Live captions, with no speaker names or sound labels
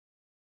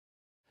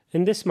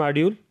In this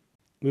module,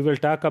 we will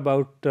talk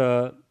about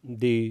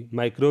the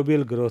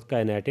microbial growth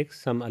kinetics,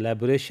 some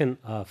elaboration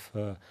of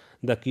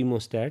the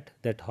chemostat,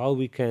 that how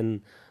we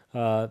can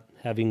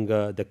having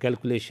the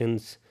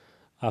calculations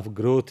of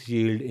growth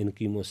yield in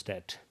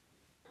chemostat.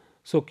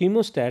 So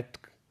chemostat,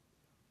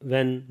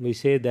 when we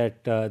say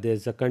that there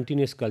is a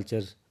continuous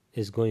culture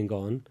is going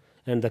on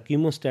and the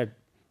chemostat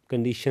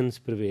conditions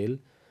prevail,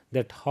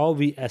 that how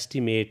we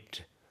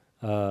estimate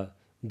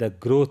the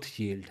growth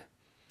yield.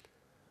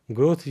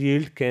 Growth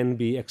yield can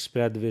be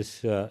expressed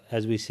with,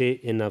 as we say,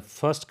 in a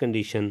first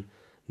condition,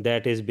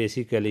 that is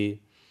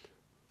basically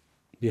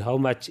how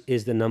much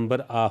is the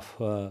number of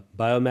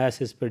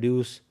biomass is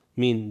produced,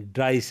 mean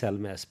dry cell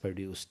mass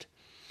produced,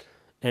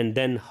 and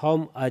then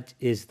how much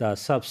is the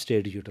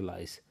substrate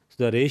utilized.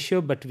 So the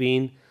ratio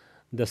between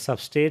the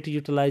substrate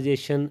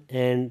utilization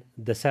and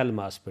the cell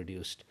mass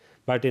produced.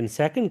 But in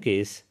second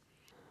case,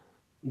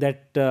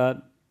 that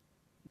the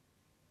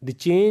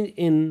change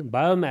in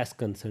biomass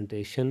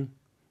concentration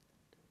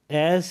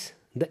as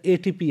the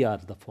ATP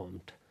are the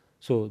formed.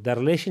 So the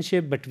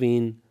relationship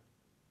between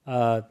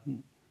the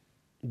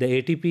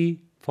ATP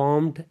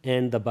formed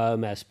and the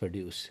biomass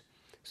produced.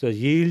 So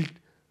yield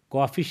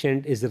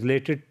coefficient is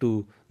related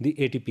to the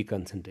ATP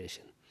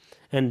concentration.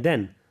 And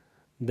then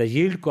the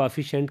yield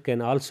coefficient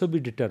can also be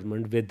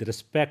determined with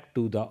respect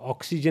to the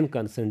oxygen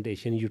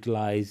concentration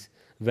utilized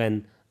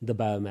when the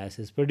biomass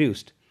is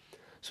produced.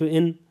 So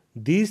in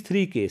these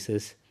three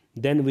cases,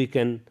 then we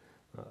can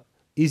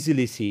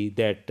easily see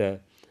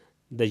that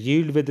the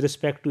yield with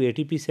respect to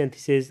ATP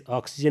synthesis,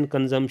 oxygen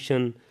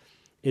consumption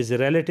is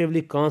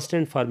relatively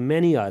constant for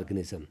many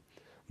organisms,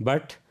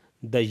 but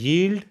the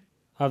yield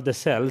of the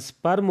cells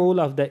per mole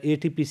of the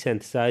ATP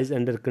synthesized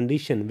under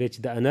condition which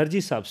the energy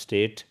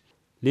substrate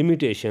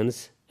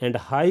limitations and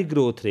high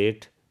growth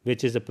rate,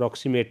 which is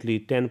approximately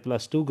 10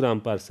 plus 2 gram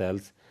per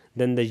cells,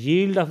 then the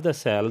yield of the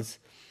cells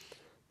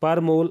per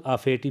mole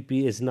of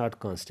ATP is not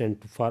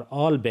constant for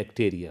all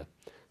bacteria.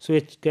 So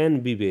it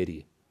can be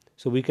vary.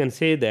 So we can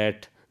say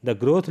that the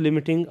growth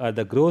limiting or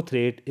the growth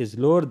rate is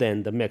lower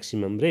than the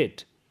maximum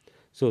rate.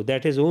 So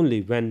that is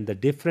only when the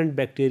different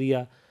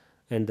bacteria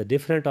and the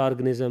different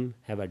organism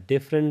have a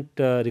different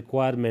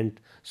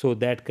requirement, so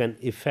that can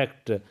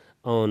affect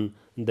on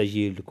the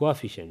yield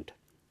coefficient.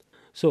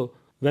 So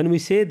when we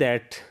say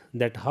that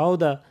how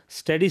the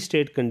steady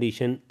state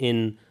condition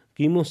in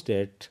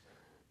chemostat,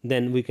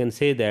 then we can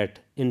say that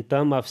in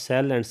term of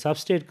cell and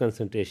substrate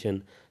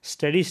concentration,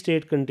 steady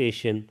state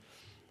conditions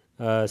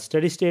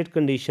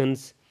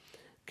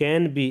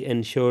can be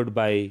ensured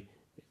by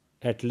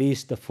at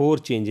least the 4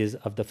 changes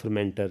of the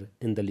fermenter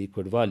in the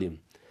liquid volume.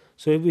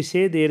 So if we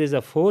say there is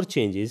a 4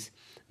 changes,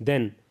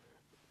 then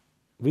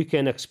we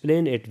can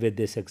explain it with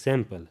this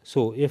example.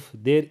 So if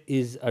there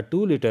is a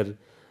 2 liter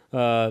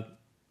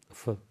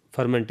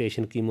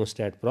fermentation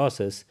chemostat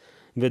process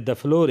with the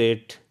flow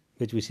rate,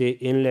 which we say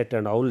inlet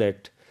and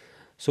outlet,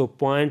 so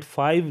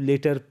 0.5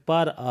 liter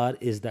per hour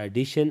is the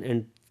addition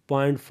and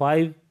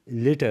 0.5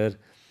 liter,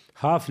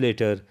 half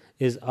liter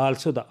is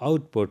also the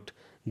output,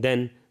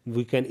 then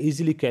we can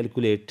easily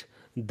calculate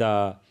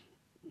the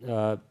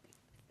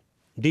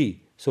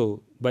D.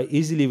 So by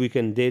easily we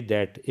can say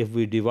that if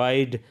we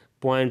divide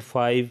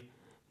 0.5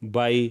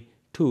 by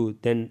 2,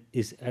 then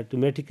is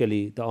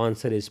automatically the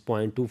answer is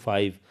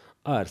 0.25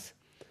 hours.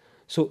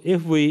 So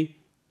if we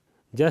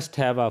just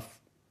have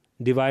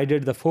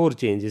divided the 4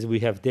 changes, we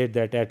have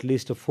that at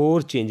least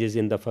 4 changes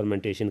in the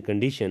fermentation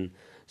condition.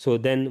 So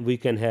then we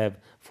can have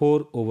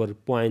 4 over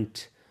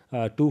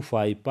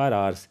 0.25 per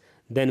hours.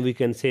 Then we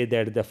can say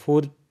that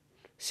the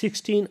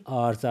 16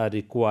 hours are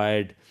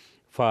required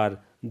for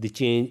the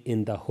change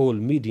in the whole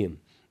medium.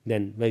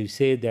 Then we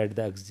say that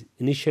the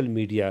initial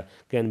media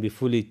can be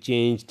fully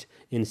changed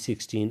in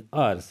 16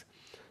 hours.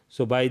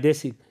 So by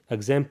this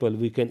example,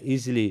 we can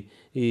easily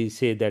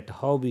say that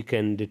how we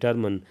can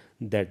determine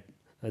that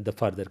the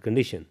further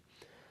condition.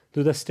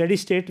 So the steady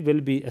state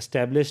will be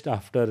established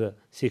after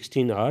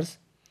 16 hours.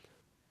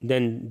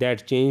 Then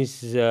that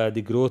changes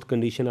the growth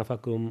condition of a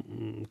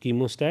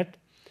chemostat.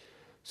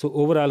 So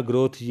overall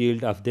growth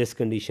yield of this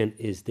condition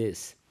is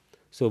this.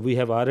 So we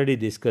have already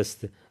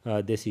discussed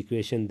this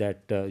equation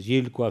that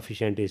yield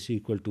coefficient is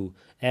equal to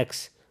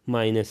x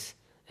minus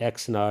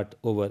x naught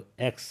over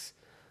x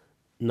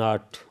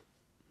naught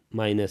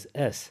minus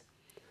s.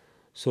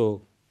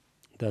 So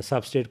the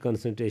substrate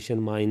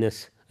concentration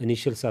minus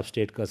initial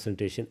substrate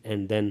concentration,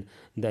 and then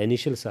the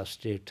initial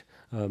substrate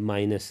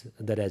minus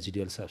the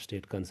residual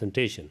substrate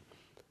concentration.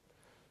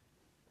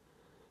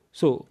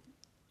 So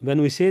when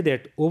we say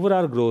that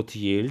overall growth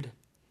yield,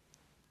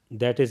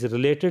 that is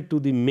related to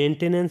the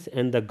maintenance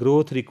and the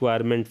growth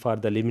requirement for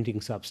the limiting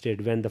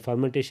substrate. When the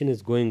fermentation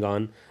is going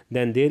on,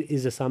 then there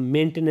is some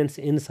maintenance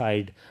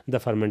inside the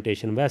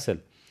fermentation vessel.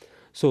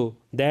 So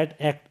that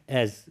act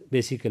as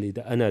basically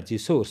the energy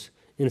source.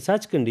 In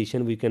such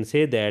condition, we can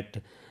say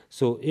that,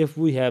 so if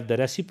we have the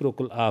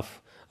reciprocal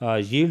of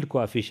yield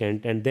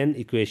coefficient and then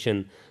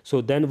equation,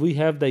 so then we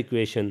have the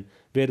equation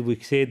where we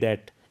say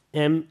that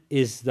m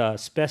is the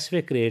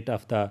specific rate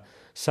of the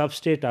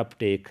substrate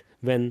uptake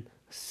when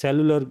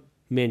cellular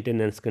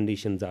maintenance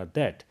conditions are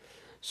that.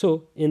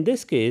 So in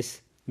this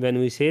case, when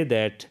we say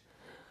that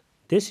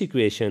this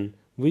equation,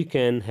 we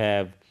can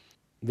have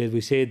where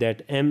we say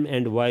that m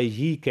and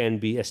y can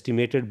be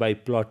estimated by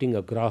plotting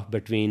a graph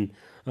between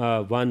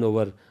 1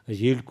 over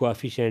yield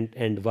coefficient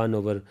and 1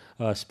 over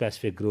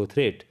specific growth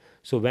rate.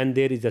 So when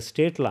there is a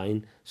straight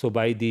line, so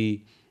by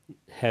the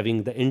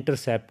having the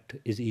intercept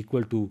is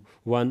equal to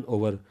 1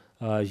 over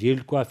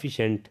yield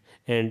coefficient,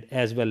 and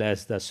as well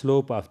as the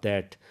slope of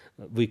that,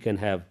 we can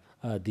have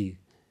the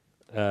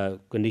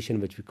condition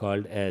which we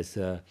called as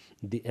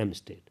the M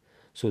state.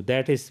 So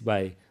that is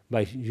by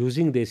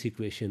using this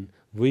equation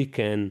we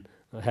can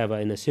have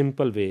in a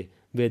simple way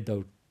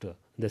without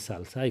the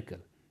cell cycle.